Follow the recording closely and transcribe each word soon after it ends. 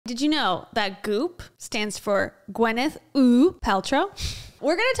Did you know that Goop stands for Gwyneth Paltrow?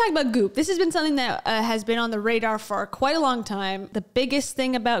 We're going to talk about Goop. This has been something that has been on the radar for quite a long time. The biggest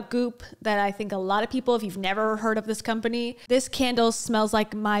thing about Goop that I think a lot of people, if you've never heard of this company, this candle smells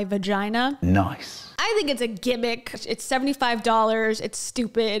like my vagina. Nice. I think it's a gimmick. It's $75. It's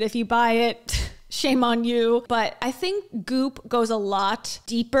stupid. If you buy it, shame on you. But I think Goop goes a lot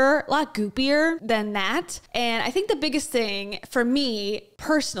deeper, a lot goopier than that. And I think the biggest thing for me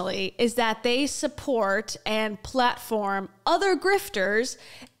personally is that they support and platform other grifters,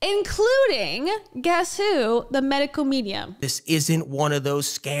 including, guess who? The medical medium. This isn't one of those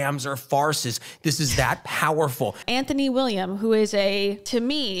scams or farces. This is that powerful. Anthony William, who is to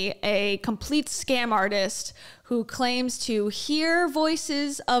me, a complete scam artist who claims to hear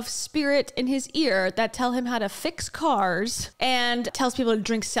voices of spirit in his ear that tell him how to fix cars and tells people to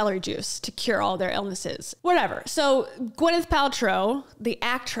drink celery juice to cure all their illnesses. Whatever. So Gwyneth Paltrow, the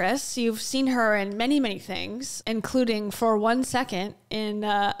actress, you've seen her in many, many things, including for 1 second in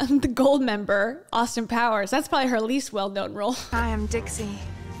the Gold member, Austin Powers. That's probably her least well-known role. Hi, I'm Dixie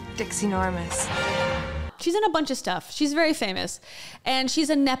Normus. She's in a bunch of stuff. She's very famous. And she's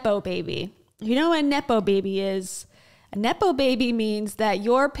a Nepo baby. You know what a Nepo baby is? A Nepo baby means that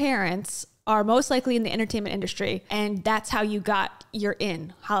your parents are most likely in the entertainment industry, and that's how you got your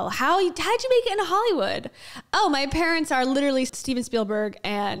in. How'd you make it into Hollywood? Oh, my parents are literally Steven Spielberg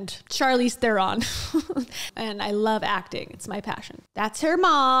and Charlize Theron. And I love acting. It's my passion. That's her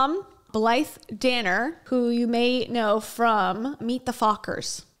mom, Blythe Danner, who you may know from Meet the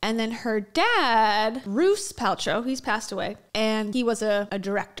Fockers. And then her dad, Roose Paltrow, he's passed away, and he was a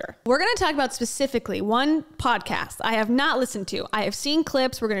director. We're going to talk about specifically one podcast I have not listened to. I have seen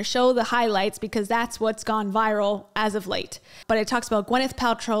clips. We're going to show the highlights because that's what's gone viral as of late. But it talks about Gwyneth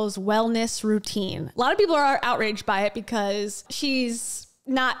Paltrow's wellness routine. A lot of people are outraged by it because she's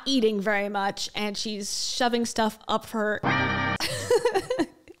not eating very much and she's shoving stuff up her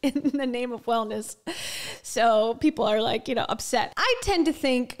in the name of wellness. So people are like, upset. I tend to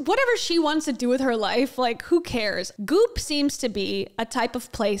think whatever she wants to do with her life, like who cares? Goop seems to be a type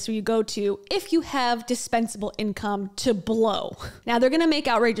of place where you go to if you have dispensable income to blow. Now they're going to make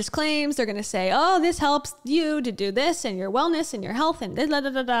outrageous claims. They're going to say, oh, this helps you to do this and your wellness and your health and da da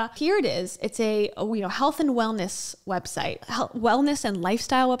da da. Here it is. It's a health and wellness website, wellness and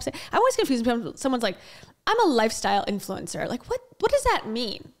lifestyle website. I always confuse when someone's like, I'm a lifestyle influencer. Like, what does that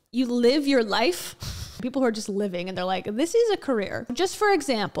mean? You live your life? People who are just living and they're like, this is a career. Just for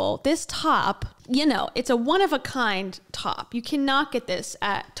example, this top, it's a one-of-a-kind top. You cannot get this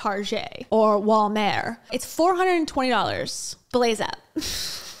at Target or Walmart. It's $420. Blaze up.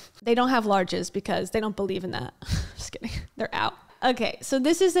 They don't have larges because they don't believe in that. Just kidding. They're out. Okay, so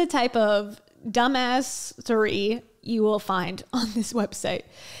this is the type of dumbassery you will find on this website.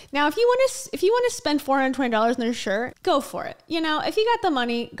 Now, if you want to spend $420 on their shirt, go for it. If you got the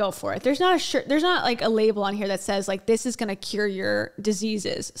money, go for it. There's not a shirt, there's not like a label on here that says like this is going to cure your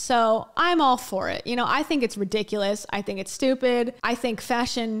diseases. So I'm all for it. I think it's ridiculous. I think it's stupid. I think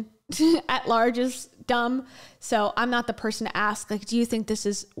fashion at large is dumb. So I'm not the person to ask, like, do you think this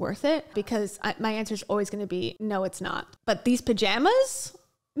is worth it? Because my answer is always going to be, no, it's not. But these pajamas,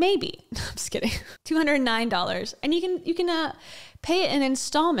 maybe. I'm just kidding. $209. And you can pay it in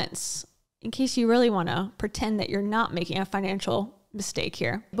installments in case you really want to pretend that you're not making a financial mistake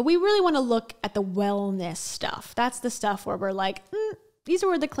here. But we really want to look at the wellness stuff. That's the stuff where we're like, these are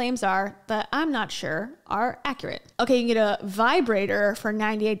where the claims are that I'm not sure are accurate. Okay, you can get a vibrator for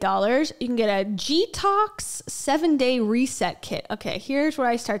 $98. You can get a G-Tox 7-day reset kit. Okay, here's where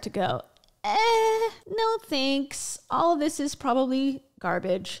I start to go, no thanks. All of this is probably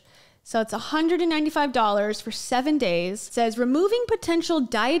garbage. So it's $195 for 7 days. It says removing potential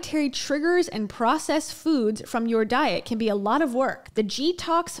dietary triggers and processed foods from your diet can be a lot of work. The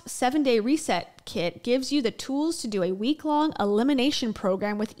G-Tox 7-day reset kit gives you the tools to do a week-long elimination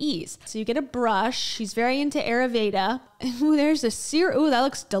program with ease. So you get a brush. She's very into Ayurveda. Ooh, there's a cereal. Ooh, that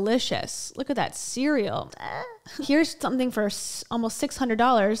looks delicious. Look at that cereal. Here's something for almost $600,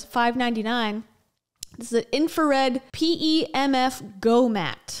 $599. This is an infrared PEMF Go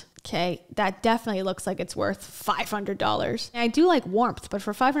Mat. Okay, that definitely looks like it's worth $500. And I do like warmth, but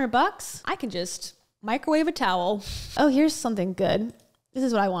for $500, I can just microwave a towel. Oh, here's something good. This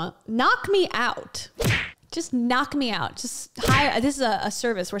is what I want. Knock me out. Just knock me out. Just hire. This is a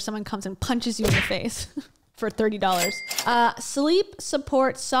service where someone comes and punches you in the face for $30. Sleep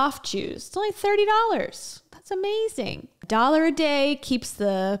support soft chews. It's only $30. That's amazing. $1 a day keeps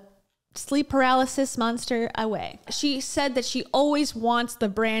the sleep paralysis monster away. She said that she always wants the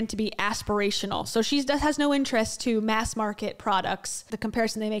brand to be aspirational. So she has no interest to mass market products. The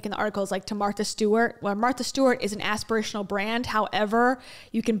comparison they make in the article is like to Martha Stewart. Well, Martha Stewart is an aspirational brand. However,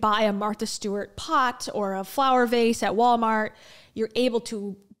 you can buy a Martha Stewart pot or a flower vase at Walmart. You're able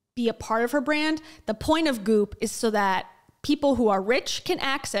to be a part of her brand. The point of Goop is so that people who are rich can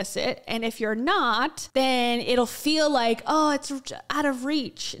access it. And if you're not, then it'll feel like, oh, it's out of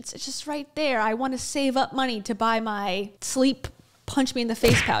reach. It's just right there. I want to save up money to buy my sleep punch me in the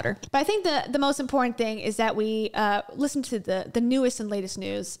face powder. But I think the most important thing is that we listen to the newest and latest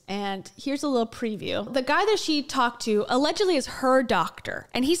news. And here's a little preview. The guy that she talked to allegedly is her doctor.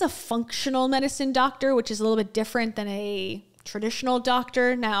 And he's a functional medicine doctor, which is a little bit different than a traditional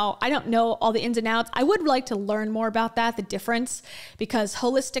doctor. Now, I don't know all the ins and outs. I would like to learn more about that, the difference, because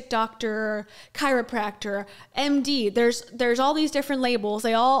holistic doctor, chiropractor, MD, there's all these different labels.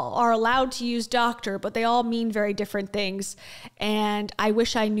 They all are allowed to use doctor, but they all mean very different things. And I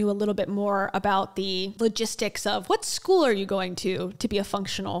wish I knew a little bit more about the logistics of what school are you going to be a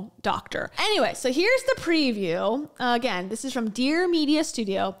functional doctor. Anyway, so here's the preview. Again, this is from Dear Media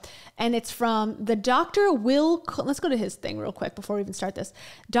Studio, and it's from the Dr. Will, let's go to his thing real quick before we even start this.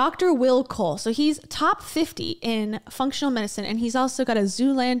 Dr. Will Cole. So he's top 50 in functional medicine, and he's also got a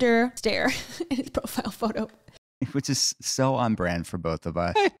Zoolander stare in his profile photo. Which is so on brand for both of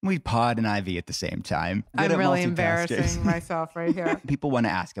us. We pod and IV at the same time. I'm really embarrassing myself right here. People want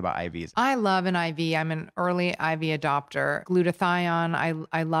to ask about IVs. I love an IV. I'm an early IV adopter. Glutathione,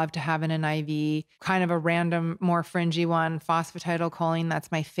 I love to have in an IV. Kind of a random, more fringy one. Phosphatidylcholine,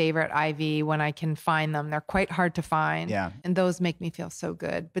 that's my favorite IV when I can find them. They're quite hard to find. Yeah. And those make me feel so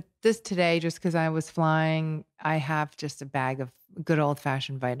good. But this today, just because I was flying, I have just a bag of good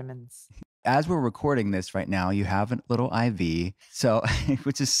old-fashioned vitamins. As we're recording this right now, you have a little IV, so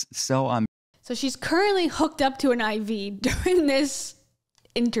which is so on. So she's currently hooked up to an IV during this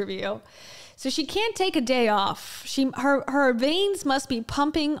interview. So she can't take a day off. Her veins must be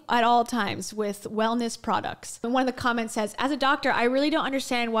pumping at all times with wellness products. And one of the comments says, as a doctor, I really don't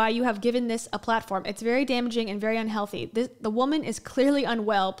understand why you have given this a platform. It's very damaging and very unhealthy. The woman is clearly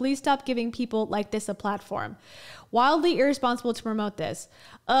unwell. Please stop giving people like this a platform. Wildly irresponsible to promote this.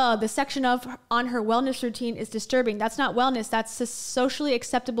 The section on her wellness routine is disturbing. That's not wellness. That's socially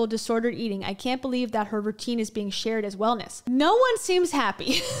acceptable disordered eating. I can't believe that her routine is being shared as wellness. No one seems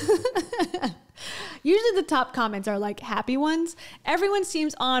happy. Usually the top comments are like happy ones. Everyone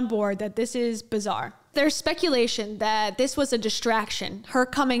seems on board that this is bizarre. There's speculation that this was a distraction. Her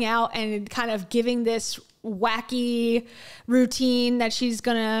coming out and kind of giving this wacky routine that she's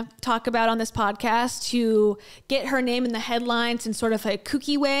gonna talk about on this podcast to get her name in the headlines in sort of a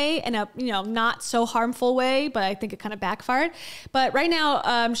kooky way and a not so harmful way, but I think it kind of backfired. But right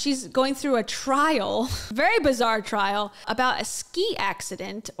now she's going through a trial, very bizarre trial, about a ski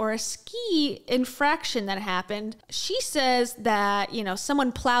accident or a ski infraction that happened. She says that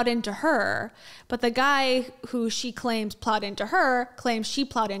someone plowed into her, but the guy who she claims plowed into her claims she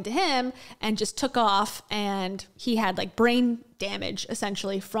plowed into him and just took off, and he had like brain damage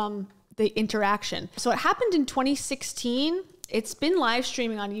essentially from the interaction. So it happened in 2016. It's been live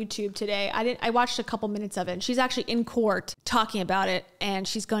streaming on YouTube today. I watched a couple minutes of it, and she's actually in court talking about it, and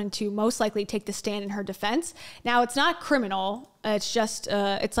she's going to most likely take the stand in her defense. Now, it's not criminal. It's just,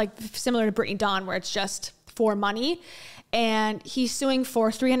 it's like similar to Brittany Dawn, where it's just for money. And he's suing for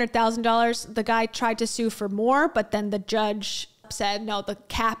 $300,000. The guy tried to sue for more, but then the judge said, no, the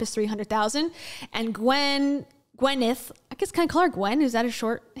cap is $300,000. And Gwyneth, I guess, can I call her Gwen? Is that a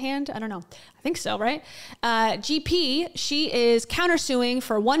shorthand? I don't know. I think so, right? GP, she is countersuing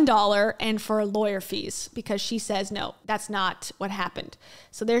for $1 and for lawyer fees because she says, no, that's not what happened.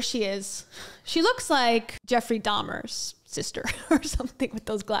 So there she is. She looks like Jeffrey Dahmer's sister or something with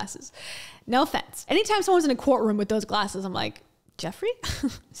those glasses. No offense. Anytime someone's in a courtroom with those glasses, I'm like, Jeffrey?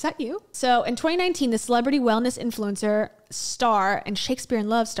 Is that you? So in 2019, the celebrity wellness influencer star and Shakespeare in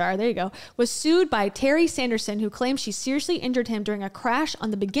Love star, there you go, was sued by Terry Sanderson, who claimed she seriously injured him during a crash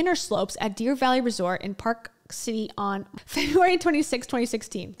on the beginner slopes at Deer Valley Resort in Park City on February 26,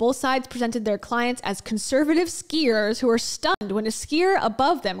 2016. Both sides presented their clients as conservative skiers who were stunned when a skier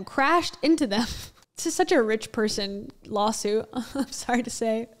above them crashed into them. This is such a rich person lawsuit, I'm sorry to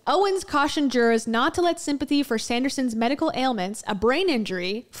say. Owens cautioned jurors not to let sympathy for Sanderson's medical ailments, a brain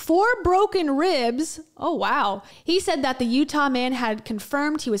injury, 4 broken ribs. Oh, wow. He said that the Utah man had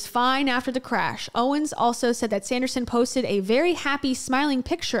confirmed he was fine after the crash. Owens also said that Sanderson posted a very happy, smiling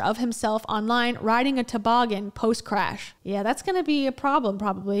picture of himself online riding a toboggan post-crash. Yeah, that's going to be a problem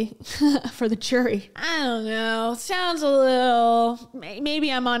probably for the jury. I don't know. Sounds a little...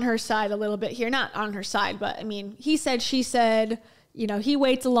 Maybe I'm on her side a little bit here. Not on her side, but I mean, he said, she said... You know, he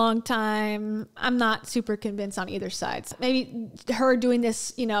waits a long time. I'm not super convinced on either side. So maybe her doing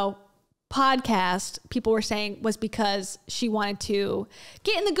this, you know, podcast, people were saying was because she wanted to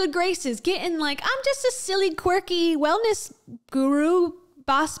get in the good graces, get in like, I'm just a silly, quirky wellness guru,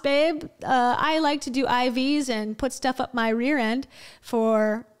 boss babe. I like to do IVs and put stuff up my rear end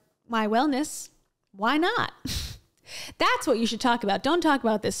for my wellness. Why not? That's what you should talk about. Don't talk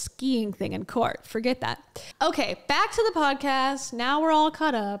about this skiing thing in court. Forget that. Okay, back to the podcast. Now we're all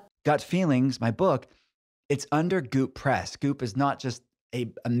caught up. Gut Feelings, my book, it's under Goop Press. Goop is not just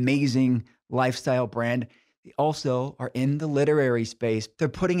an amazing lifestyle brand. They also are in the literary space. They're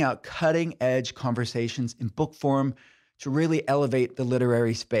putting out cutting edge conversations in book form to really elevate the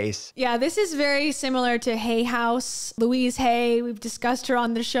literary space. Yeah, this is very similar to Hay House. Louise Hay, we've discussed her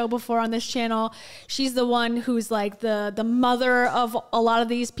on the show before on this channel. She's the one who's like the mother of a lot of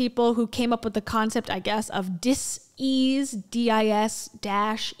these people who came up with the concept, I guess, of dis-ease, D-I-S-ease,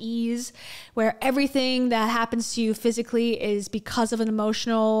 where everything that happens to you physically is because of an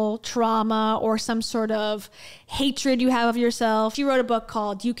emotional trauma or some sort of hatred you have of yourself. She wrote a book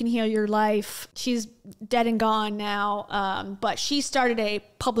called You Can Heal Your Life. She's dead and gone now, but she started a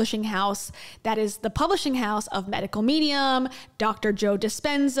publishing house that is the publishing house of Medical Medium, Dr. Joe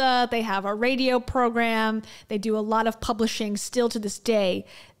Dispenza. They have a radio program. They do a lot of publishing still to this day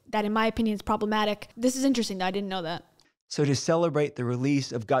that, in my opinion, is problematic. This is interesting, though. I didn't know that. So to celebrate the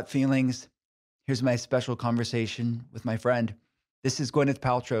release of Gut Feelings, here's my special conversation with my friend. This is Gwyneth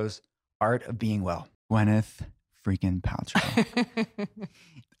Paltrow's Art of Being Well. Gwyneth freaking Paltrow.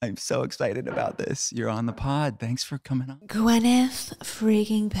 I'm so excited about this. You're on the pod. Thanks for coming on. Gwyneth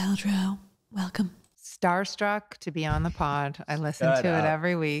freaking Paltrow. Welcome. Starstruck to be on the pod. I listen to it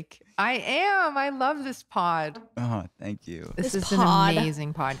every week. I am. I love this pod. Oh, thank you. This is pod. An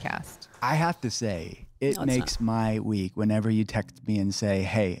amazing podcast. I have to say, it makes my week whenever you text me and say,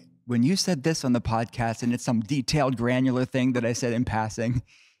 hey, when you said this on the podcast and it's some detailed, granular thing that I said in passing,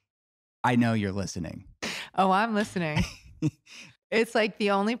 I know you're listening. Oh, I'm listening. It's like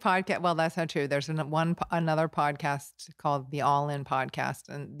the only podcast. Well, that's not true. There's another podcast called the All In Podcast.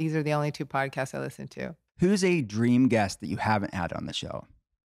 And these are the only 2 podcasts I listen to. Who's a dream guest that you haven't had on the show?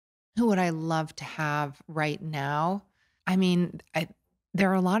 Who would I love to have right now? I mean,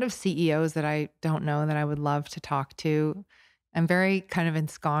 there are a lot of CEOs that I don't know that I would love to talk to. I'm very kind of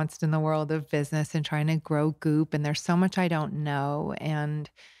ensconced in the world of business and trying to grow Goop. And there's so much I don't know. And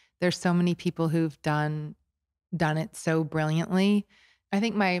there's so many people who've done it so brilliantly. I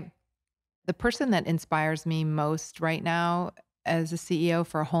think the person that inspires me most right now as a CEO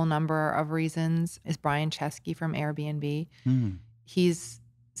for a whole number of reasons is Brian Chesky from Airbnb. He's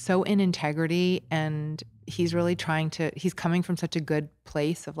so in integrity, and he's really he's coming from such a good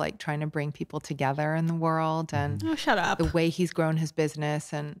place of like trying to bring people together in the world, and shut up. The way he's grown his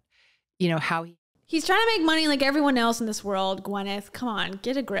business, and you know how he's trying to make money like everyone else in this world. Gwyneth, come on,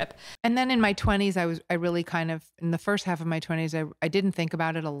 get a grip. And then in my 20s, I really kind of, in the first half of my 20s, I didn't think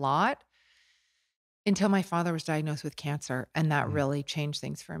about it a lot until my father was diagnosed with cancer. And that really changed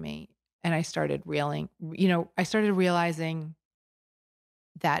things for me. And I started realizing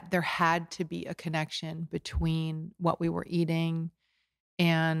that there had to be a connection between what we were eating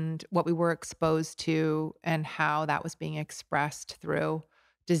and what we were exposed to and how that was being expressed through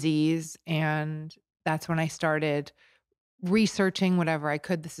disease. And that's when I started researching whatever I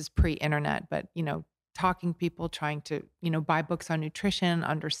could. This is pre-internet, but, talking to people, trying to, buy books on nutrition,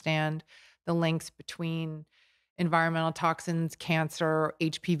 understand the links between environmental toxins, cancer,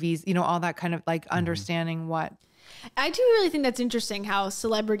 HPVs, all that kind of like understanding what. I do really think that's interesting how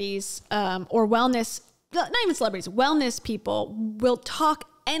celebrities or wellness, not even celebrities, wellness people will talk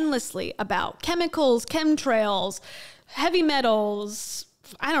endlessly about chemicals, chemtrails, heavy metals,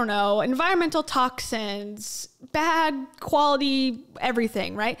 I don't know, environmental toxins, bad quality,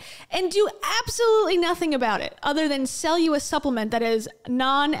 everything, right? And do absolutely nothing about it other than sell you a supplement that is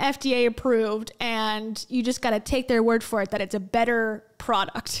non-FDA approved, and you just got to take their word for it that it's a better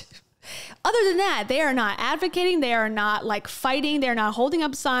product. Other than that, they are not advocating. They are not like fighting. They're not holding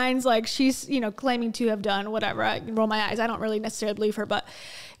up signs like she's, claiming to have done whatever. I roll my eyes. I don't really necessarily believe her, but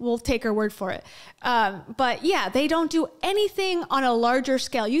We'll take her word for it. But yeah, they don't do anything on a larger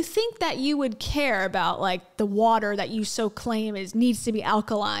scale. You think that you would care about like the water that you so claim needs to be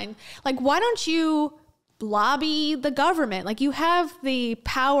alkaline. Like, why don't you lobby the government? Like, you have the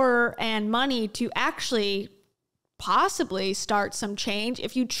power and money to actually possibly start some change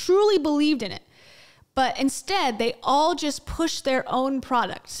if you truly believed in it. But instead, they all just push their own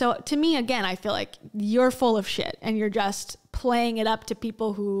product. So to me, again, I feel like you're full of shit and you're just playing it up to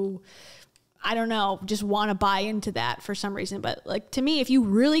people who, I don't know, just want to buy into that for some reason. But like, to me, if you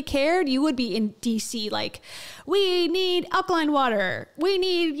really cared, you would be in DC. Like, we need alkaline water. We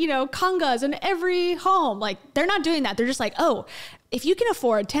need, congas in every home. Like, they're not doing that. They're just like, oh, if you can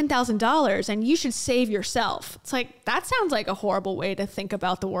afford $10,000 and you should save yourself. It's like, that sounds like a horrible way to think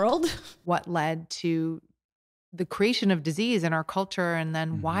about the world. What led to the creation of disease in our culture, and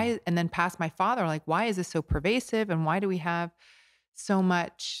then and then past my father, like, why is this so pervasive? And why do we have so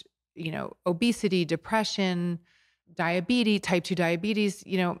much, obesity, depression, diabetes, type 2 diabetes,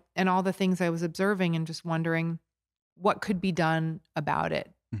 and all the things I was observing and just wondering what could be done about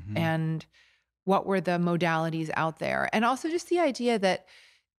it. And what were the modalities out there? And also just the idea that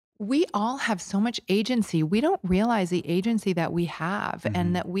we all have so much agency. We don't realize the agency that we have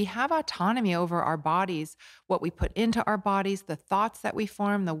and that we have autonomy over our bodies, what we put into our bodies, the thoughts that we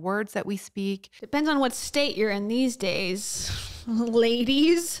form, the words that we speak. Depends on what state you're in these days,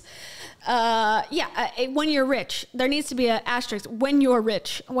 ladies. When you're rich, there needs to be an asterisk. When you're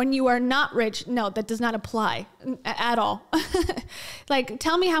rich, when you are not rich, no, that does not apply at all. Like,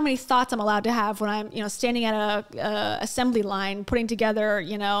 tell me how many thoughts I'm allowed to have when I'm, standing at a assembly line, putting together,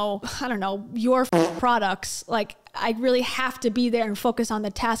 I don't know, your products. Like, I really have to be there and focus on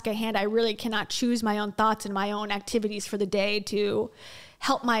the task at hand. I really cannot choose my own thoughts and my own activities for the day to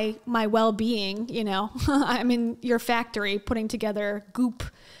help my well-being. I'm in your factory putting together Goop,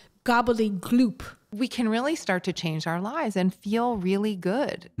 gobbly-gloop. We can really start to change our lives and feel really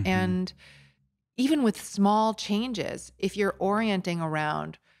good. And even with small changes, if you're orienting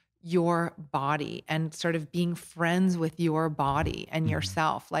around your body and sort of being friends with your body and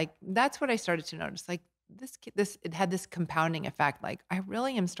yourself, like, that's what I started to notice. Like, it had this compounding effect. Like, I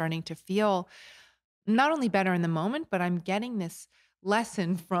really am starting to feel not only better in the moment, but I'm getting this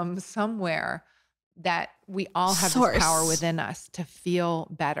lesson from somewhere that we all have this power within us to feel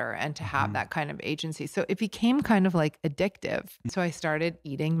better and to have that kind of agency. So it became kind of like addictive. So I started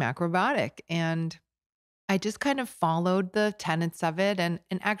eating macrobiotic, and I just kind of followed the tenets of it. And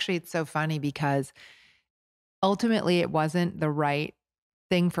actually, it's so funny because ultimately it wasn't the right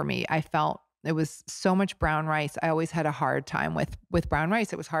thing for me. I felt it was so much brown rice. I always had a hard time with brown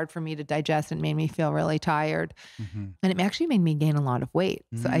rice. It was hard for me to digest and made me feel really tired. And it actually made me gain a lot of weight.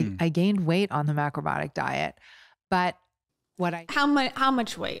 So I gained weight on the macrobiotic diet. But how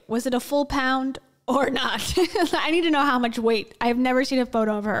much weight? Was it a full pound or not? I need to know how much weight. I've never seen a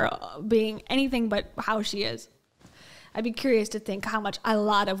photo of her being anything but how she is. I'd be curious to think how much a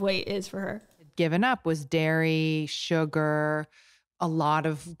lot of weight is for her. Given up was dairy, sugar, a lot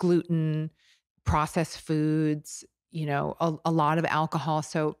of gluten, processed foods, a lot of alcohol.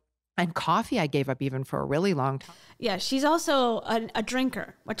 And coffee I gave up even for a really long time. Yeah, she's also a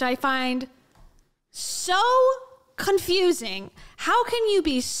drinker, which I find so confusing. How can you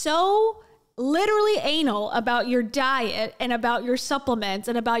be so literally anal about your diet and about your supplements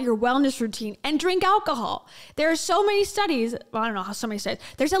and about your wellness routine and drink alcohol? There are so many studies. Well, I don't know how so many studies.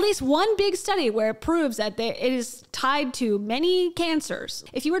 There's at least one big study where it proves that it is tied to many cancers.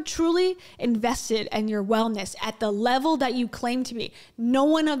 If you were truly invested in your wellness at the level that you claim to be,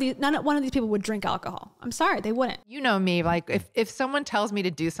 none one of these people would drink alcohol. I'm sorry, they wouldn't. You know me, like if someone tells me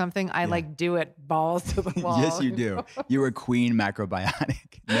to do something, I like do it balls to the wall. Yes, you do. You're a queen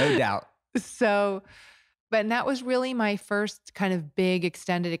macrobiotic, no doubt. So, but that was really my first kind of big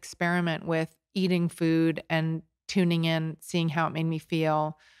extended experiment with eating food and tuning in, seeing how it made me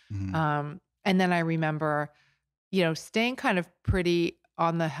feel. And then I remember, staying kind of pretty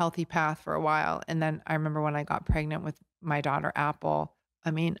on the healthy path for a while. And then I remember when I got pregnant with my daughter, Apple,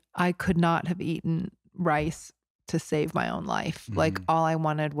 I mean, I could not have eaten rice to save my own life. Like, all I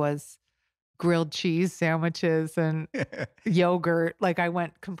wanted was grilled cheese sandwiches and yogurt. Like, I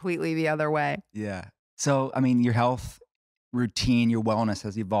went completely the other way. Yeah. So, I mean, your health routine, your wellness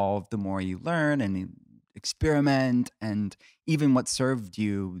has evolved the more you learn and experiment, and even what served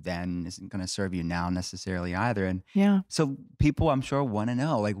you then isn't going to serve you now necessarily either. And so people, I'm sure, want to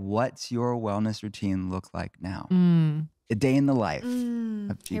know, like, what's your wellness routine look like now? A day in the life of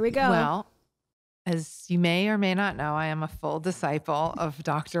GP. Here we go. Well, as you may or may not know, I am a full disciple of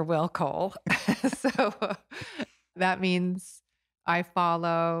Dr. Will Cole. So that means I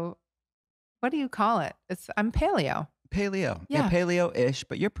follow, what do you call it? I'm paleo. Paleo. Yeah. Paleo-ish,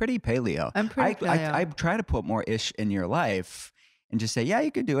 but you're pretty paleo. I'm pretty paleo. I try to put more ish in your life and just say, yeah,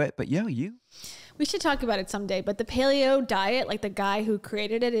 you could do it, but you. We should talk about it someday. But the paleo diet, like the guy who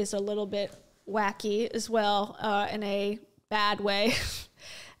created it, is a little bit wacky as well, in a bad way.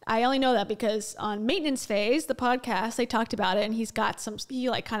 I only know that because on Maintenance Phase, the podcast, they talked about it, and he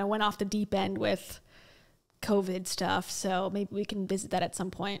like kind of went off the deep end with COVID stuff. So maybe we can visit that at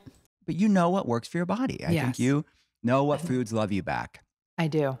some point. But you know what works for your body. I think you know what foods love you back. I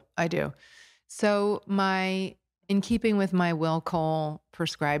do. So in keeping with my Will Cole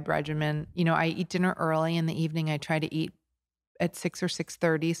prescribed regimen, I eat dinner early. In the evening, I try to eat at 6 or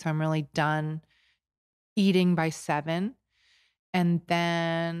 6:30. So I'm really done eating by 7. And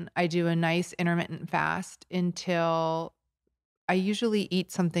then I do a nice intermittent fast until I usually eat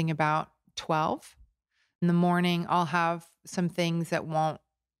something about 12. In the morning, I'll have some things that won't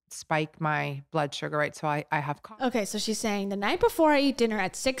spike my blood sugar, right? So I have coffee. Okay, so she's saying the night before I eat dinner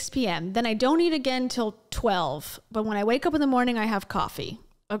at 6 p.m., then I don't eat again till 12. But when I wake up in the morning, I have coffee.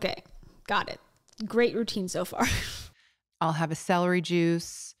 Okay, got it. Great routine so far. I'll have a celery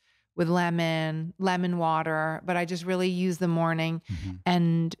juice with lemon water, but I just really use the morning. Mm-hmm.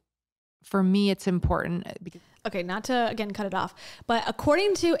 And for me, it's important because Okay, not to, again, cut it off. But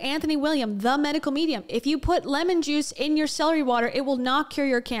according to Anthony William, the medical medium, if you put lemon juice in your celery water, it will not cure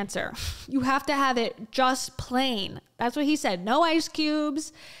your cancer. You have to have it just plain. That's what he said. No ice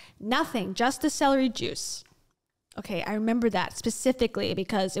cubes, nothing, just the celery juice. Okay, I remember that specifically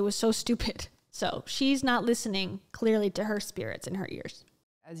because it was so stupid. So she's not listening clearly to her spirits in her ears.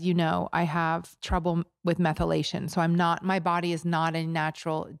 as you know, I have trouble with methylation. So my body is not a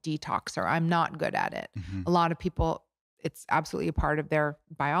natural detoxer. I'm not good at it. Mm-hmm. A lot of people, it's absolutely a part of their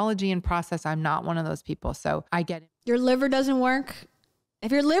biology and process. I'm not one of those people. So I get it. Your liver doesn't work.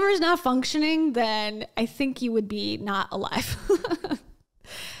 If your liver is not functioning, then I think you would be not alive.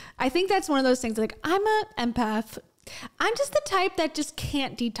 I think that's one of those things like, I'm an empath. I'm just the type that just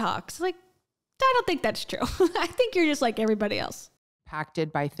can't detox. Like, I don't think that's true. I think you're just like everybody else.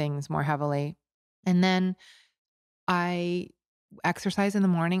 Impacted by things more heavily. And then I exercise in the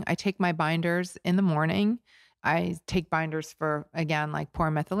morning. I take my binders in the morning. I take binders for, again, like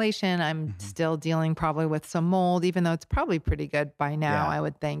poor methylation. I'm still dealing probably with some mold, even though it's probably pretty good by now, I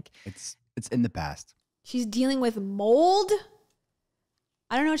would think. It's in the past. She's dealing with mold.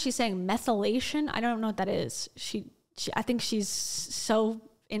 I don't know what she's saying. Methylation. I don't know what that is. I think she's so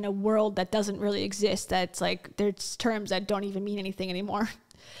in a world that doesn't really exist. That's like, there's terms that don't even mean anything anymore.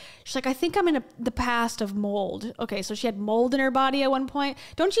 She's like, I think I'm in the past of mold. Okay, so she had mold in her body at one point.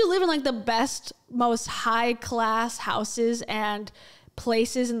 Don't you live in like the best, most high class houses and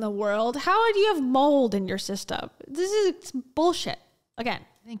places in the world? How do you have mold in your system? It's bullshit. Again.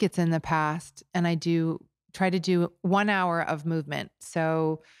 I think it's in the past, and I do try to do 1 hour of movement.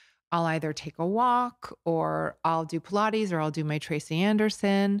 So I'll either take a walk or I'll do Pilates or I'll do my Tracy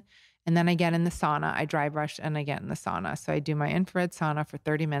Anderson. And then I get in the sauna. I dry brush and I get in the sauna. So I do my infrared sauna for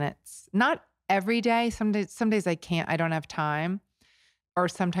 30 minutes. Not every day. Some days I can't, I don't have time. Or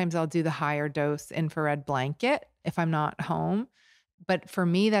sometimes I'll do the higher dose infrared blanket if I'm not home. But for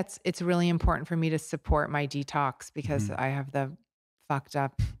me, it's really important for me to support my detox because I have the fucked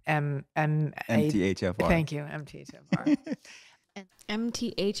up MTHFR. Thank you, MTHFR.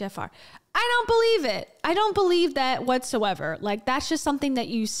 MTHFR. I don't believe it. I don't believe that whatsoever. Like, that's just something that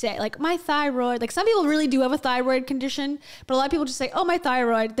you say. Like, my thyroid, like some people really do have a thyroid condition, but a lot of people just say, oh, my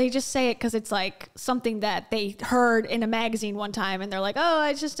thyroid. They just say it because it's like something that they heard in a magazine one time and they're like, oh,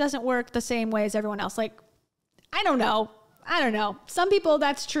 it just doesn't work the same way as everyone else. Like, I don't know. Some people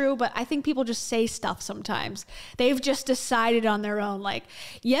that's true, but I think people just say stuff sometimes. They've just decided on their own, like,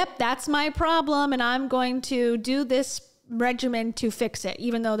 yep, that's my problem and I'm going to do this regimen to fix it,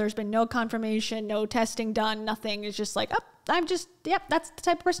 even though there's been no confirmation, no testing done, nothing. It's just like, yep, that's the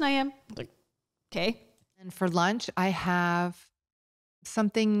type of person I am. Like, okay. And for lunch, I have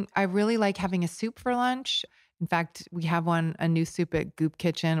something, I really like having a soup for lunch. In fact, we have a new soup at Goop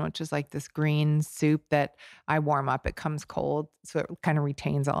Kitchen, which is like this green soup that I warm up. It comes cold, so it kind of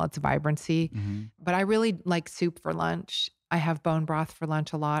retains all its vibrancy. Mm-hmm. But I really like soup for lunch. I have bone broth for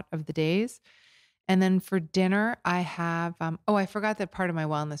lunch a lot of the days. And then for dinner, I have, I forgot that part of my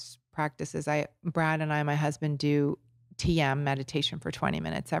wellness practice is Brad and I, my husband, do TM meditation for 20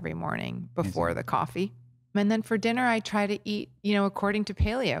 minutes every morning before the coffee. And then for dinner, I try to eat, according to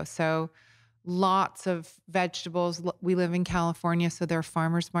paleo. So lots of vegetables. We live in California, so there are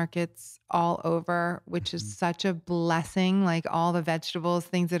farmers markets all over, which is such a blessing, like all the vegetables,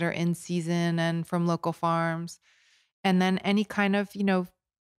 things that are in season and from local farms. and then any kind of,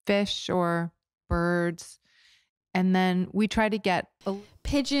 fish or birds. And then we try to get a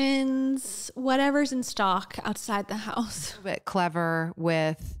Pigeons, whatever's in stock outside the house. little bit clever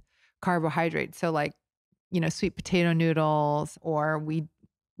with carbohydrates. So like, sweet potato noodles, or we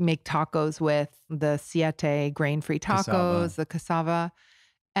make tacos with the siete grain-free tacos, Cassava. the cassava.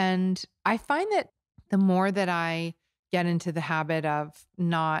 And I find that the more that I get into the habit of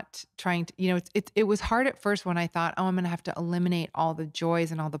not trying to, it was hard at first when I thought, oh, I'm going to have to eliminate all the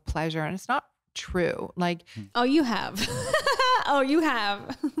joys and all the pleasure. And it's not true. Like, Oh, you have. Oh, you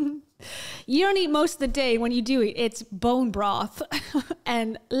have. You don't eat most of the day. When you do eat, it's bone broth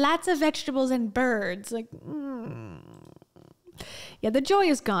and lots of vegetables and birds. Like, yeah, the joy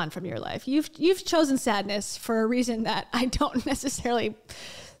is gone from your life. You've chosen sadness for a reason that I don't necessarily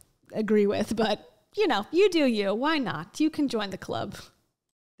agree with, but you do you. Why not? You can join the club.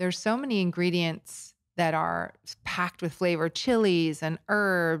 there's so many ingredients that are packed with flavor, chilies and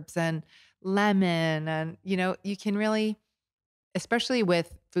herbs and lemon. And, you can really, especially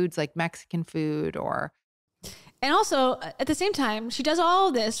with foods like Mexican food or And also, at the same time, she does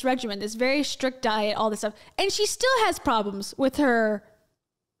all this regimen, this very strict diet, all this stuff, and she still has problems with her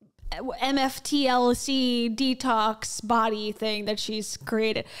MFTLC detox body thing that she's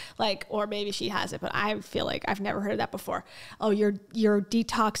created. Like, or maybe she has it, but I feel like I've never heard of that before. Oh, your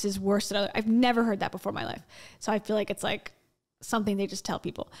detox is worse than other. I've never heard that before in my life. So I feel like it's like something they just tell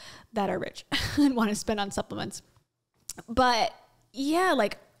people that are rich and want to spend on supplements. But yeah,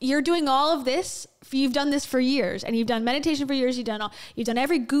 like, you're doing all of this. You've done this for years, and you've done meditation for years. You've done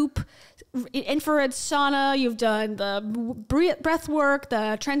every Goop, infrared sauna. You've done the breath work,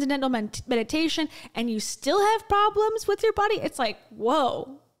 the transcendental meditation, and you still have problems with your body. It's like,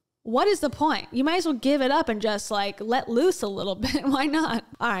 whoa, what is the point? You might as well give it up and just like let loose a little bit. Why not?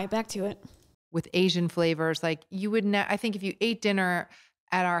 All right, back to it. with Asian flavors, like you would I think if you ate dinner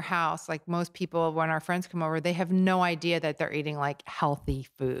at our house, like most people, when our friends come over, they have no idea that they're eating like healthy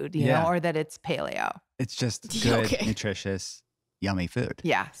food, you know, or that it's paleo. It's just good, Okay. nutritious, yummy food.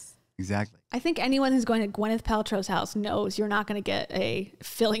 Yes. Exactly. I think anyone who's going to Gwyneth Paltrow's house knows you're not going to get a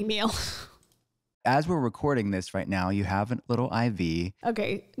filling meal. As we're recording this right now, you have a little IV.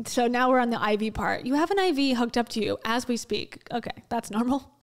 Okay, so now we're on the IV part. You have an IV hooked up to you as we speak. Okay, that's normal.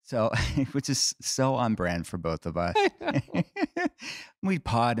 So, which is so on brand for both of us. We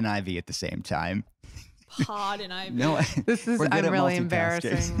pod and IV at the same time. Pod and IV. No, This is, we're good I'm at really multitasking.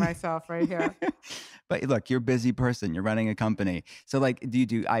 embarrassing myself right here. But look, you're a busy person. You're running a company. So like, do you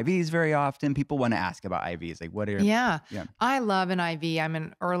do IVs very often? People want to ask about IVs. Like, what are your... Yeah. Yeah. I love an IV. I'm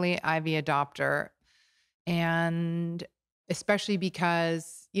an early IV adopter. And especially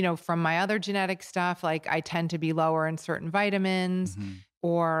because, from my other genetic stuff, like I tend to be lower in certain vitamins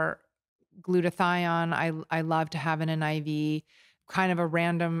or glutathione. I love to have in an IV. Kind of a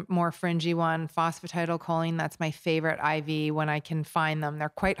random, more fringy one, phosphatidylcholine. That's my favorite IV when I can find them. They're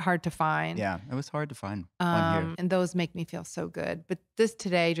quite hard to find. Yeah, it was hard to find one here. And those make me feel so good. But this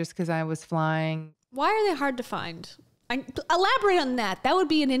today, just because I was flying, Why are they hard to find? Elaborate on that. That would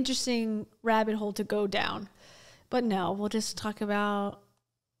be an interesting rabbit hole to go down. But no, we'll just talk about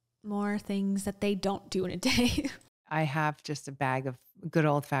more things that they don't do in a day. I have just a bag of good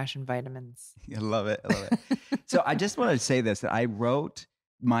old fashioned vitamins. I love it. I love it. So I just want to say this, that I wrote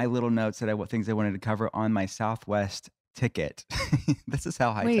my little notes that things I wanted to cover on my Southwest ticket. This is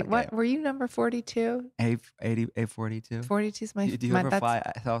how high Wait, tech what? Were you number 42? A42. 42 is my... Do you ever fly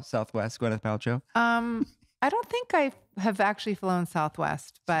Southwest, Gwyneth Paltrow? I don't think I have actually flown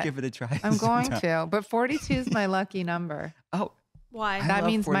Southwest, but Give it a try. I'm going to. But 42 is my lucky number. Oh, Why? I That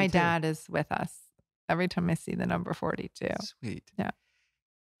love means my 42. dad is with us every time I see the number 42. Sweet. Yeah.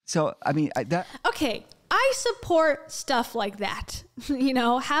 So, I mean, Okay, I support stuff like that.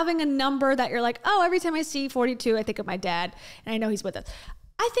 Having a number that you're like, oh, every time I see 42, I think of my dad, and I know he's with us.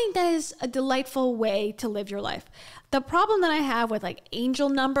 I think that is a delightful way to live your life. The problem that I have with like angel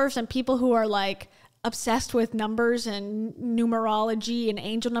numbers and people who are like obsessed with numbers and numerology and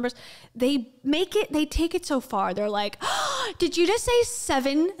angel numbers, they take it so far. They're like, oh, did you just say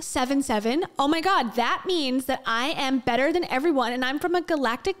 777? Oh my God, that means that I am better than everyone. And I'm from a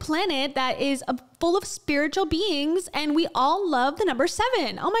galactic planet that is full of spiritual beings. And we all love the number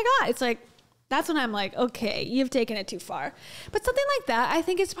 7. Oh my God. It's like, that's when I'm like, okay, you've taken it too far. But something like that, I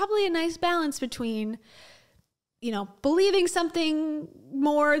think it's probably a nice balance between, believing something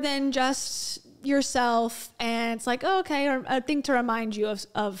more than just yourself, and it's like, oh, okay, or a thing to remind you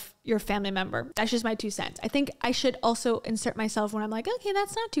of your family member. That's just my 2 cents. I think I should also insert myself when I'm like, okay,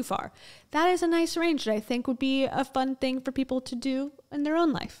 that's not too far. That is a nice range that I think would be a fun thing for people to do in their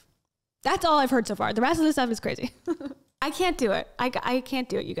own life. That's all I've heard so far. The rest of the stuff is crazy. I can't do it. I can't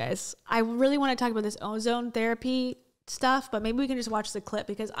do it, you guys. I really want to talk about this ozone therapy stuff, but maybe we can just watch the clip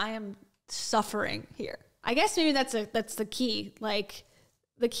because I am suffering here. I guess maybe that's the key. Like,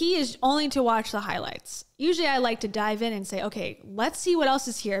 the key is only to watch the highlights. Usually I like to dive in and say, okay, let's see what else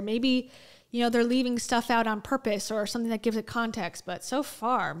is here. Maybe, they're leaving stuff out on purpose or something that gives it context. But so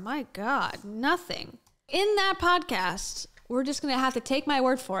far, my God, nothing. In that podcast, we're just going to have to take my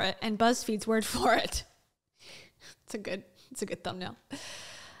word for it and BuzzFeed's word for it. It's a good thumbnail.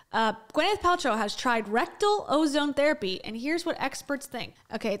 Gwyneth Paltrow has tried rectal ozone therapy, and here's what experts think.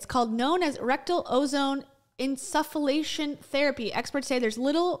 Okay, it's known as rectal ozone insufflation therapy. Experts say there's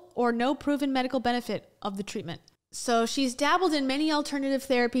little or no proven medical benefit of the treatment. So she's dabbled in many alternative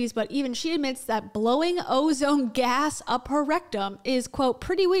therapies, but even she admits that blowing ozone gas up her rectum is, quote,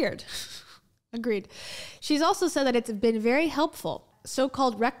 pretty weird. Agreed. She's also said that it's been very helpful.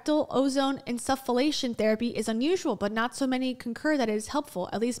 So-called rectal ozone insufflation therapy is unusual, but not so many concur that it is helpful,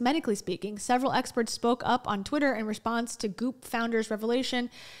 at least medically speaking. Several experts spoke up on Twitter in response to Goop founder's revelation,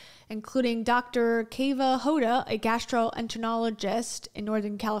 including Dr. Kava Hoda, a gastroenterologist in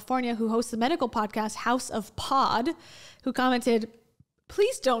Northern California who hosts the medical podcast House of Pod, who commented,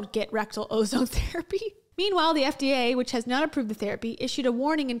 "Please don't get rectal ozone therapy." Meanwhile, the FDA, which has not approved the therapy, issued a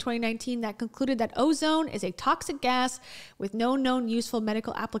warning in 2019 that concluded that ozone is a toxic gas with no known useful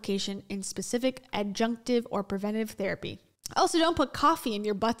medical application in specific adjunctive or preventive therapy. Also, don't put coffee in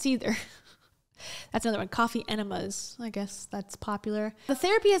your butts either. That's another one, coffee enemas. I guess that's popular. The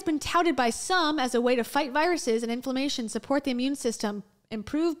therapy has been touted by some as a way to fight viruses and inflammation, support the immune system,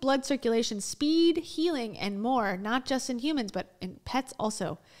 improve blood circulation, speed healing, and more, not just in humans, but in pets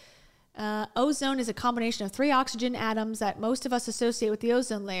also. Ozone is a combination of 3 oxygen atoms that most of us associate with the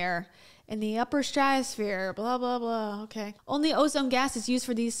ozone layer in the upper stratosphere, blah, blah, blah. Okay. Only ozone gas is used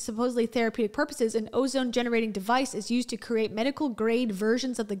for these supposedly therapeutic purposes. An ozone generating device is used to create medical grade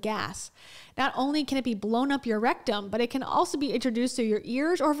versions of the gas. Not only can it be blown up your rectum, but it can also be introduced through your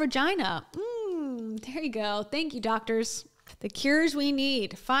ears or vagina. There you go. Thank you, doctors. The cures we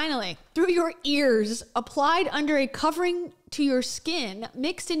need, finally. Through your ears, applied under a covering to your skin,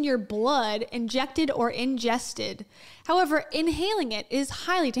 mixed in your blood, injected or ingested. However, inhaling it is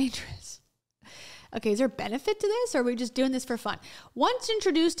highly dangerous. Okay, is there benefit to this, or are we just doing this for fun? Once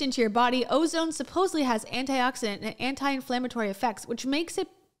introduced into your body, ozone supposedly has antioxidant and anti-inflammatory effects, which makes it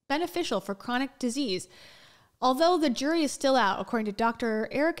beneficial for chronic disease. Although the jury is still out, according to Dr.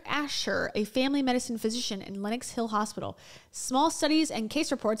 Eric Asher, a family medicine physician in Lenox Hill Hospital. Small studies and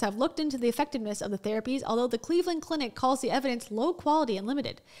case reports have looked into the effectiveness of the therapies, although the Cleveland Clinic calls the evidence low quality and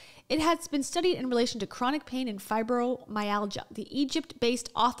limited. It has been studied in relation to chronic pain and fibromyalgia. The Egypt-based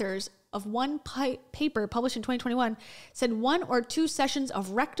authors of one paper published in 2021 said 1 or 2 sessions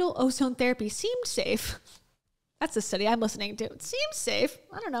of rectal ozone therapy seemed safe. That's the study I'm listening to. It seems safe.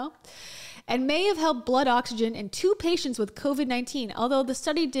 I don't know. And may have helped blood oxygen in 2 patients with COVID-19, although the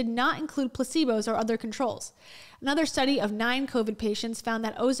study did not include placebos or other controls. Another study of 9 COVID patients found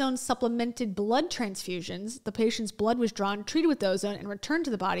that ozone supplemented blood transfusions. The patient's blood was drawn, treated with ozone, and returned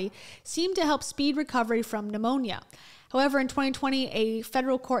to the body, seemed to help speed recovery from pneumonia. However, in 2020, a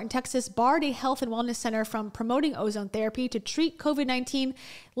federal court in Texas barred a health and wellness center from promoting ozone therapy to treat COVID-19,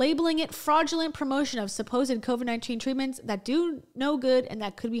 labeling it fraudulent promotion of supposed COVID-19 treatments that do no good and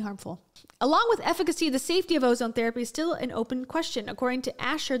that could be harmful. Along with efficacy, the safety of ozone therapy is still an open question. According to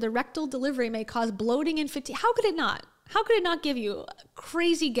Asher, the rectal delivery may cause bloating and fatigue. How could it not? How could it not give you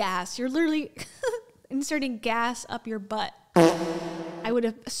crazy gas? You're literally inserting gas up your butt. I would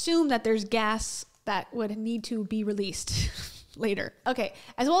assume that there's gas that would need to be released later. Okay,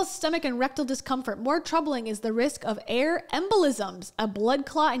 as well as stomach and rectal discomfort. More troubling is the risk of air embolisms, a blood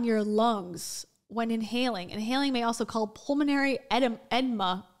clot in your lungs when inhaling. Inhaling may also cause pulmonary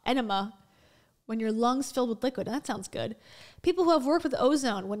edema when your lungs filled with liquid. That sounds good. People who have worked with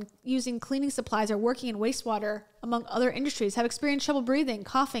ozone when using cleaning supplies or working in wastewater, among other industries, have experienced trouble breathing,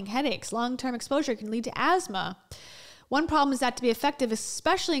 coughing, headaches. Long-term exposure can lead to asthma. One problem is that to be effective,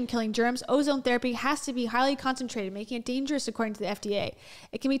 especially in killing germs, ozone therapy has to be highly concentrated, making it dangerous according to the FDA.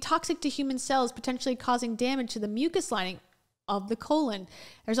 It can be toxic to human cells, potentially causing damage to the mucus lining of the colon.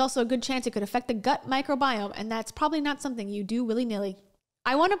 There's also a good chance it could affect the gut microbiome, and that's probably not something you do willy-nilly.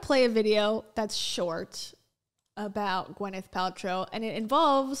 I want to play a video that's short about Gwyneth Paltrow, and it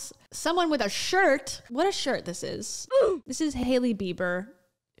involves someone with a shirt. What a shirt this is. This is Hailey Bieber.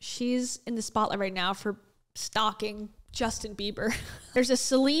 She's in the spotlight right now for stalking Justin Bieber. There's a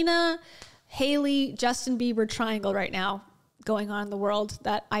Selena, Hailey, Justin Bieber triangle right now going on in the world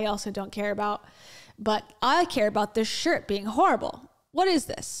that I also don't care about. But I care about this shirt being horrible. What is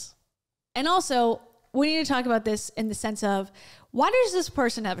this? And also, we need to talk about this in the sense of, why does this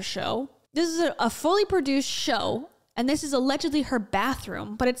person have a show? This is a fully produced show, and this is allegedly her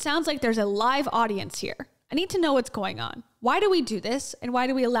bathroom, but it sounds like there's a live audience here. I need to know what's going on. Why do we do this, and why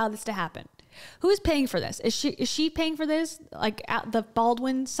do we allow this to happen? Who is paying for this? Is she paying for this? Like the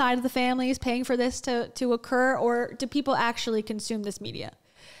Baldwin side of the family is paying for this to occur, or do people actually consume this media?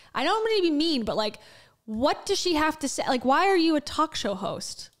 I don't want to be mean, but like, what does she have to say? Like, why are you a talk show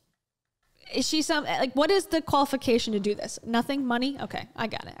host? Is she what is the qualification to do this? Nothing? Money? Okay, I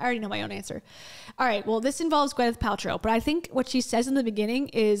got it. I already know my own answer. All right, well, this involves Gwyneth Paltrow, but I think what she says in the beginning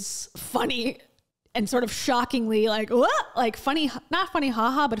is funny and sort of shockingly like, what? Like funny, not funny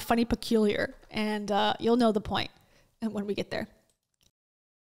haha, but funny peculiar. And you'll know the point when we get there.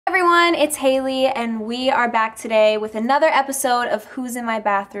 Everyone, it's Haley, and we are back today with another episode of Who's in My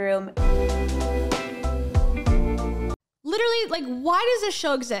Bathroom. Literally, like, why does this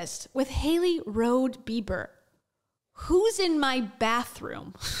show exist? With Haley Road Bieber. Who's in my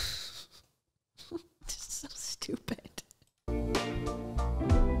bathroom? So stupid. In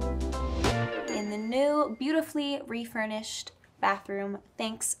the new, beautifully refurnished bathroom,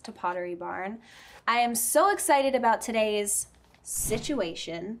 thanks to Pottery Barn. I am so excited about today's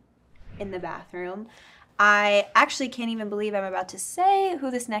situation in the bathroom. I actually can't even believe I'm about to say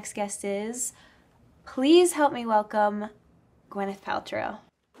who this next guest is. Please help me welcome Gwyneth Paltrow.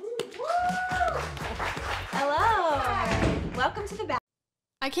 Hello. Welcome to the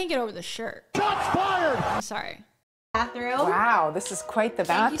I can't get over the shirt. Shots fired. I'm sorry. bathroom. Wow, this is quite the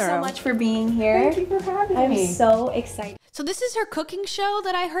bathroom. Thank you so much for being here. Thank you for having me. I'm so excited. So this is her cooking show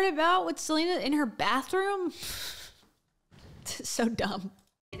that I heard about with Selena in her bathroom? So dumb.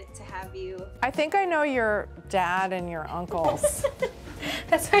 To have you. I think I know your dad and your uncles.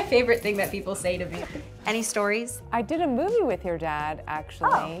 That's my favorite thing that people say to me. Any stories? I did a movie with your dad,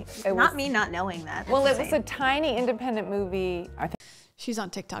 actually. It not me not knowing that. Well, it was a tiny independent movie. I think She's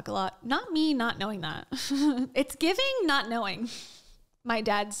on TikTok a lot. Not me not knowing that. It's giving not knowing my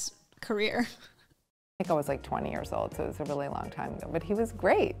dad's career. I was like 20 years old, so it was a really long time ago. But he was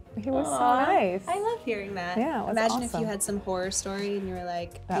great. He was so nice. I love hearing that. Yeah, it was Imagine if awesome. you had some horror story and you were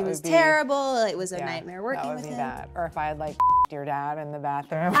like, That he was would be- terrible, it was a Yeah, nightmare working that with would be him. bad. Or if I had like your dad in the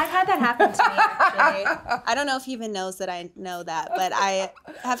bathroom. I've had that happen to me, actually. I don't know if he even knows that I know that, but I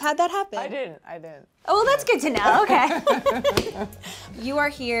have had that happen. I didn't. Oh, well, that's good to know. Okay. You are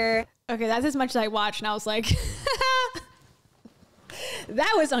here. Okay, that's as much as I watched, and I was like,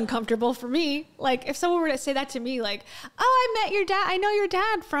 that was uncomfortable for me. Like, if someone were to say that to me, like, oh, I met your dad. I know your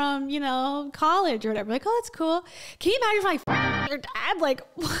dad from, college or whatever. Like, oh, that's cool. Can you imagine if I your dad? Like,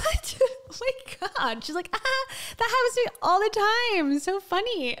 what? Oh my God. She's like, that happens to me all the time. It's so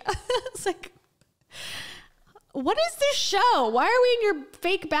funny. It's like, what is this show? Why are we in your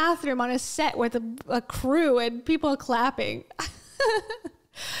fake bathroom on a set with a crew and people clapping?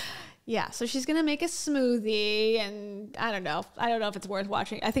 Yeah, so she's gonna make a smoothie, and I don't know if it's worth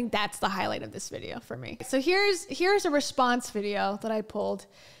watching. I think that's the highlight of this video for me. So here's a response video that I pulled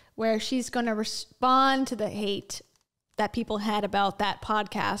where she's gonna respond to the hate that people had about that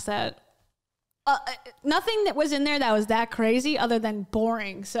podcast. That nothing that was in there that was that crazy other than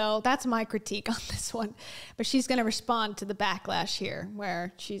boring. So that's my critique on this one. But she's gonna respond to the backlash here,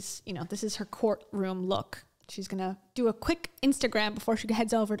 where she's, this is her courtroom look. She's going to do a quick Instagram before she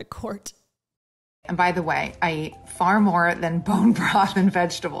heads over to court. And by the way, I eat far more than bone broth and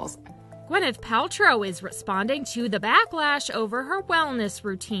vegetables. Gwyneth Paltrow is responding to the backlash over her wellness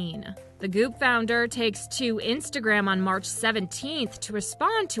routine. The Goop founder takes to Instagram on March 17th to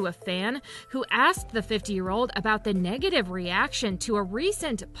respond to a fan who asked the 50-year-old about the negative reaction to a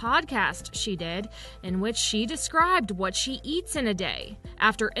recent podcast she did in which she described what she eats in a day.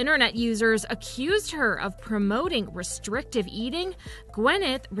 After internet users accused her of promoting restrictive eating,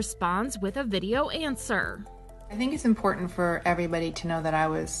 Gwyneth responds with a video answer. I think it's important for everybody to know that I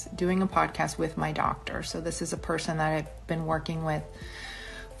was doing a podcast with my doctor. So this is a person that I've been working with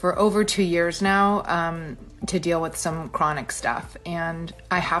for over 2 years now to deal with some chronic stuff. And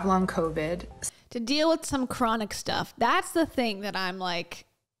I have long COVID. To deal with some chronic stuff. That's the thing that I'm like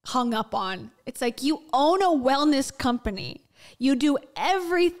hung up on. It's like, you own a wellness company. You do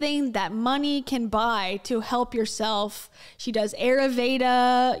everything that money can buy to help yourself. She does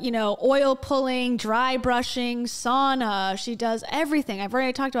Ayurveda, oil pulling, dry brushing, sauna. She does everything. I've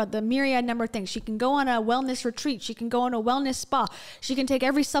already talked about the myriad number of things. She can go on a wellness retreat. She can go on a wellness spa. She can take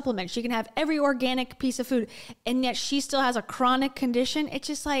every supplement. She can have every organic piece of food. And yet she still has a chronic condition. It's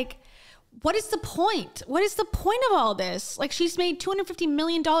just like, what is the point? What is the point of all this? Like, she's made $250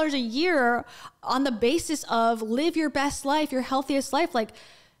 million a year on the basis of live your best life, your healthiest life. Like,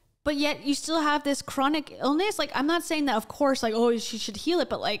 but yet you still have this chronic illness. Like, I'm not saying that, of course, like, oh, she should heal it,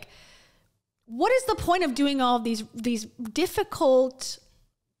 but like, what is the point of doing all of these difficult,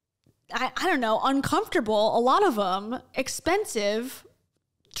 I don't know, uncomfortable, a lot of them, expensive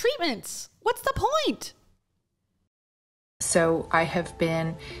treatments? What's the point? So I have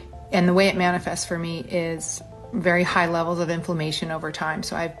been, and the way it manifests for me is very high levels of inflammation over time.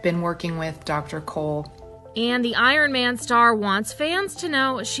 So I've been working with Dr. Cole. And the Iron Man star wants fans to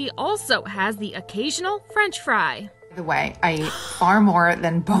know she also has the occasional French fry. By the way, I eat far more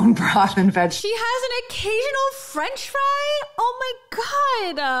than bone broth and vegetables. She has an occasional French fry? Oh my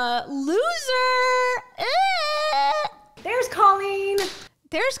God, loser. There's Colleen.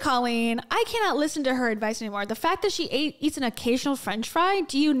 There's Colleen. I cannot listen to her advice anymore. The fact that she eats an occasional French fry,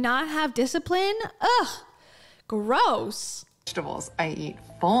 do you not have discipline? Ugh, gross. Vegetables. I eat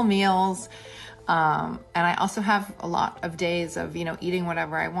full meals. And I also have a lot of days of, eating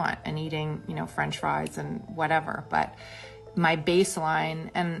whatever I want and eating, French fries and whatever. But my baseline,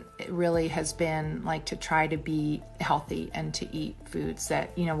 and it really has been like to try to be healthy and to eat foods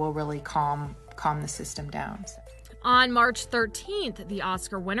that, will really calm the system down. On March 13th, the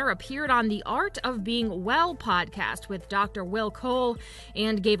Oscar winner appeared on the Art of Being Well podcast with Dr. Will Cole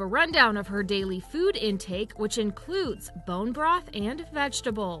and gave a rundown of her daily food intake, which includes bone broth and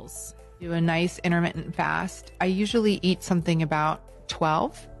vegetables. Do a nice intermittent fast. I usually eat something about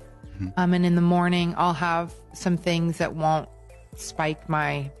 12. And in the morning, I'll have some things that won't spike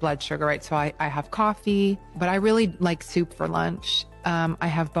my blood sugar, right? So I have coffee, but I really like soup for lunch. I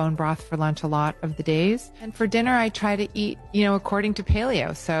have bone broth for lunch a lot of the days. And for dinner, I try to eat, according to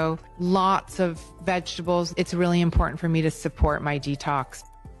paleo. So lots of vegetables. It's really important for me to support my detox.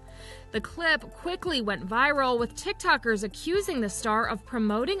 The clip quickly went viral, with TikTokers accusing the star of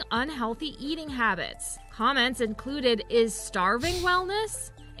promoting unhealthy eating habits. Comments included, "Is starving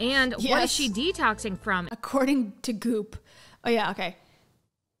wellness?" And Yes. "What is she detoxing from?" According to Goop. Oh yeah, okay.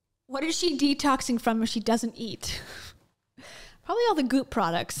 What is she detoxing from if she doesn't eat? Probably all the Goop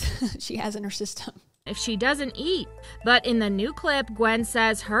products she has in her system. If she doesn't eat. But in the new clip, Gwen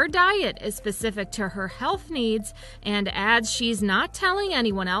says her diet is specific to her health needs and adds she's not telling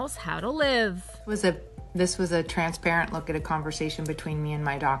anyone else how to live. This was a transparent look at a conversation between me and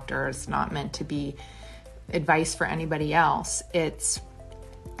my doctor. It's not meant to be advice for anybody else. It's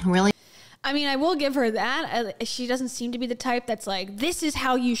really... I mean, I will give her that. She doesn't seem to be the type that's like, this is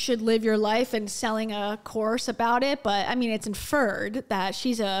how you should live your life and selling a course about it. But I mean, it's inferred that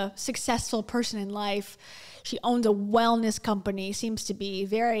she's a successful person in life. She owns a wellness company, seems to be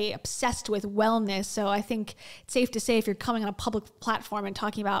very obsessed with wellness. So I think it's safe to say if you're coming on a public platform and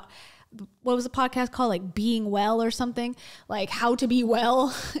talking about, what was the podcast called? Like Being Well or something, like how to be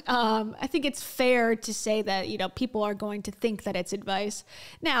well. I think it's fair to say that, people are going to think that it's advice.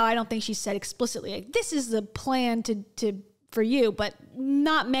 Now, I don't think she said explicitly, like, this is the plan for you, but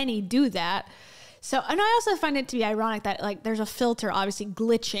not many do that. So, and I also find it to be ironic that like there's a filter obviously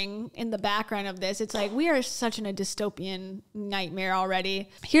glitching in the background of this. It's like we are such in a dystopian nightmare already.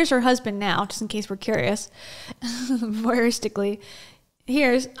 Here's her husband now, just in case we're curious, voyeuristically.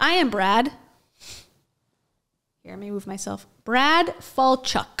 I am Brad. Here, let me move myself. Brad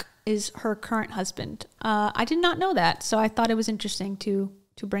Falchuk is her current husband. I did not know that, so I thought it was interesting to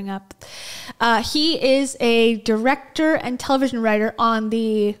bring up. He is a director and television writer on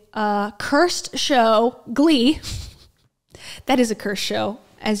the cursed show Glee. That is a cursed show,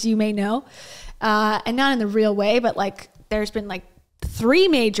 as you may know. And not in the real way, but like there's been like 3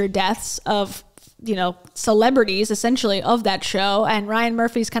 major deaths of celebrities essentially of that show. And Ryan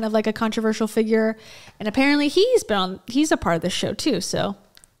Murphy's kind of like a controversial figure. And apparently he's a part of this show too. So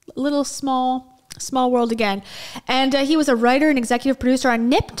a little small world again. And he was a writer and executive producer on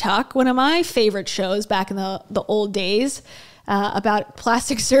Nip Tuck, one of my favorite shows back in the old days, about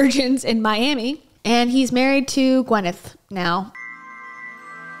plastic surgeons in Miami. And he's married to Gwyneth now.